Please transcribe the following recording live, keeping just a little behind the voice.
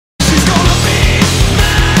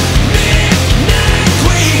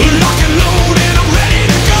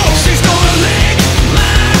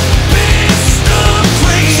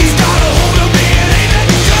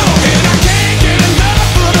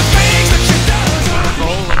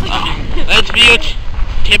shoot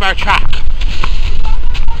timber truck.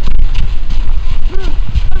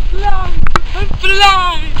 I'm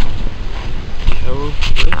flying! Kill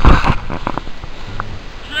this.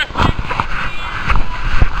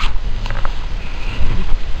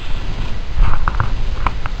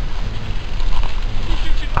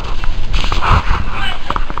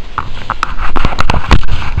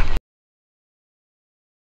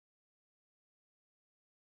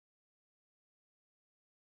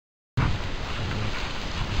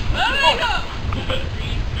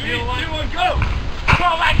 Go!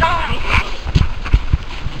 Oh my god!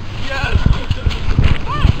 Yes!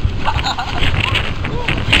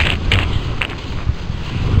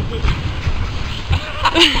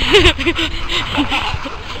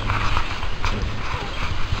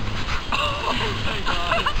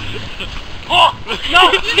 Oh! No!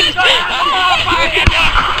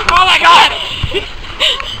 Oh my god!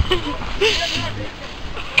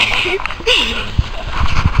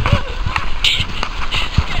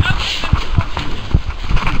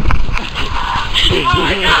 Oh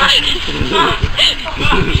my god!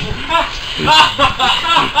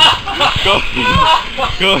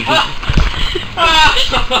 Go.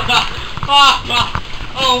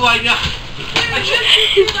 Oh my god!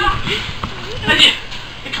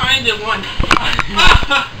 I kind of won.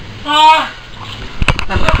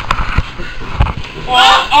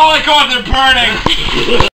 Oh my god, they're burning!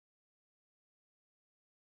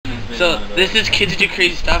 So this is Kids Who Do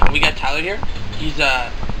Crazy Stuff. We got Tyler here. He's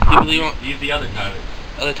he's the other Tyler.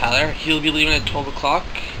 Other Tyler. He'll be leaving at 12 o'clock.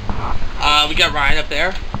 We got Ryan up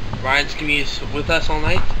there. Ryan's gonna be with us all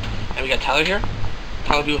night. And we got Tyler here.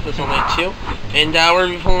 Tyler will be with us all night too. And we're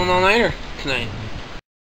gonna be pulling an all-nighter tonight.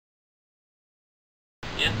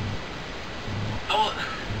 Yeah. Oh.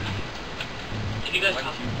 Did you guys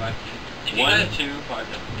talk? 1, 2, 5.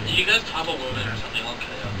 Did you guys talk about women or something? I'll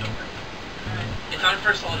cut it out. Don't worry. It's on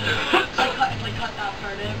for solid 30 minutes. If I cut that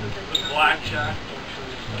part in, with blackjack.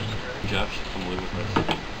 Jeff should come live with us.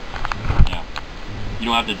 Yeah. You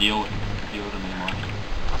don't have to deal with him anymore.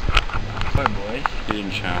 Hi boy. He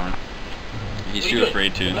didn't shower. He's too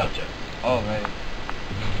afraid to. Oh right.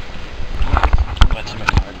 What's my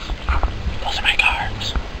cards? Those are my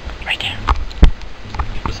cards. Right there.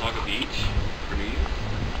 Wasaga Beach for New Year's.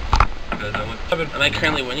 Because I went 7. Am I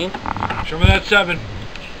currently winning? Show me that 7.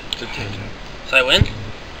 to 10. So I win?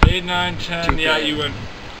 8, 9, 10. Yeah, you win.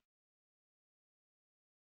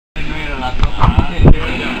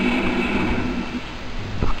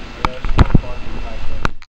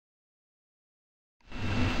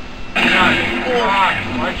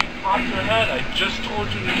 Why'd you pop your head? I just told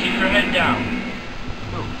you to keep your head down.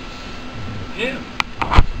 Who? Him.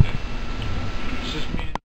 It's just me.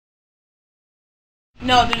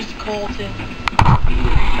 No, there's Colton.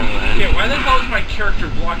 Okay, why the hell is my character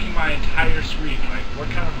blocking my entire screen? Like, what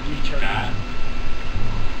kind of retard is that?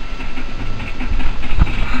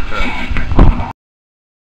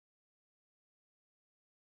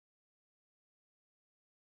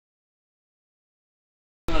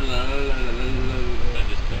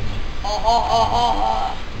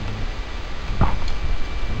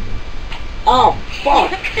 Oh,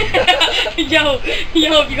 fuck! yo,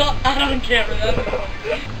 you got that on camera, that's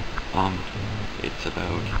funny. It's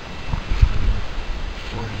about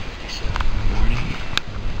 4:57 in the morning.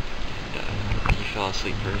 And, he fell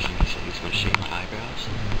asleep first and he said he was going to shave my eyebrows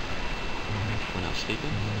when I was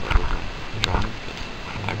sleeping, but we're going to draw them because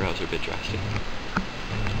eyebrows are a bit drastic.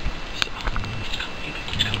 So, let's go.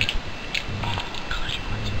 Colors you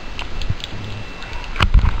want.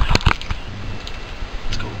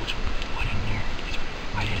 Let's go. Which one in there?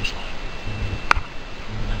 I did his line.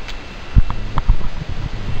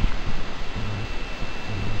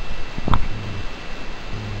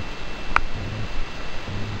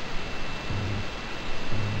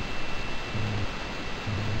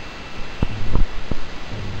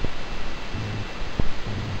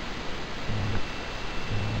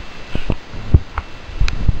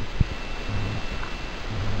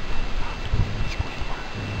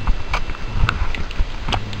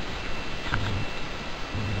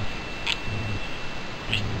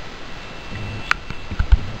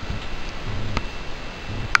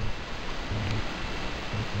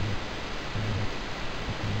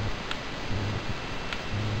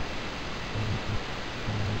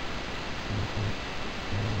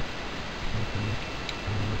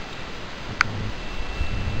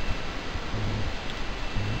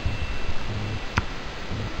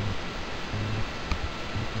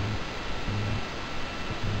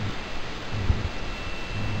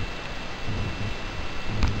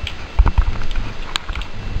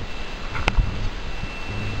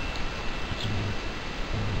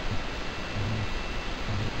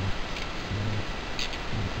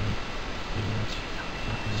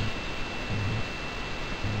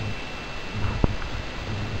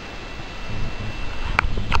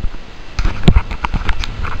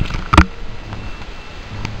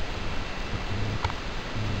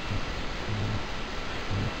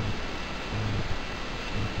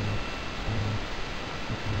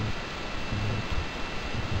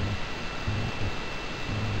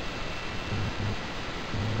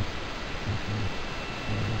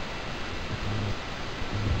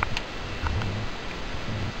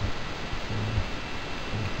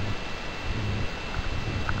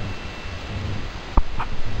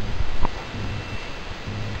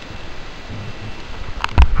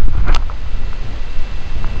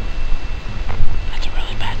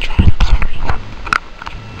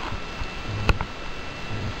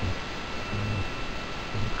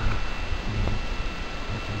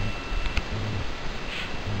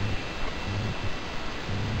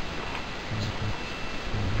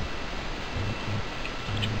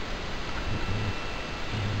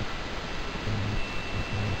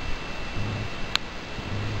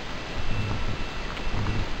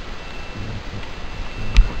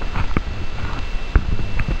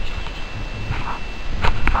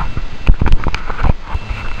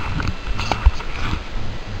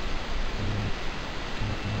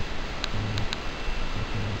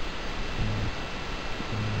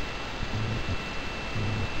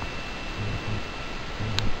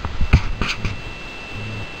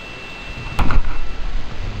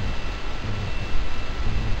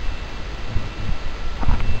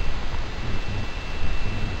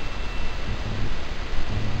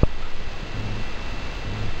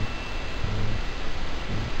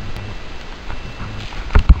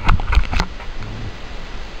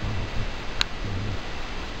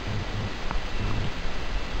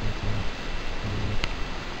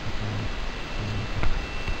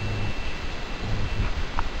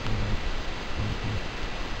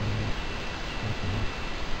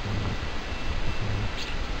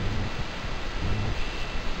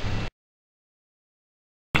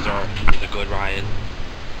 good, Ryan?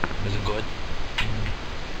 Is it good?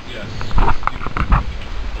 Yes.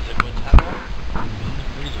 Is it good, Tyler? In the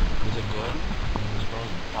freezer. Is it good? It's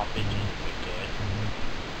frozen. Pop bacon.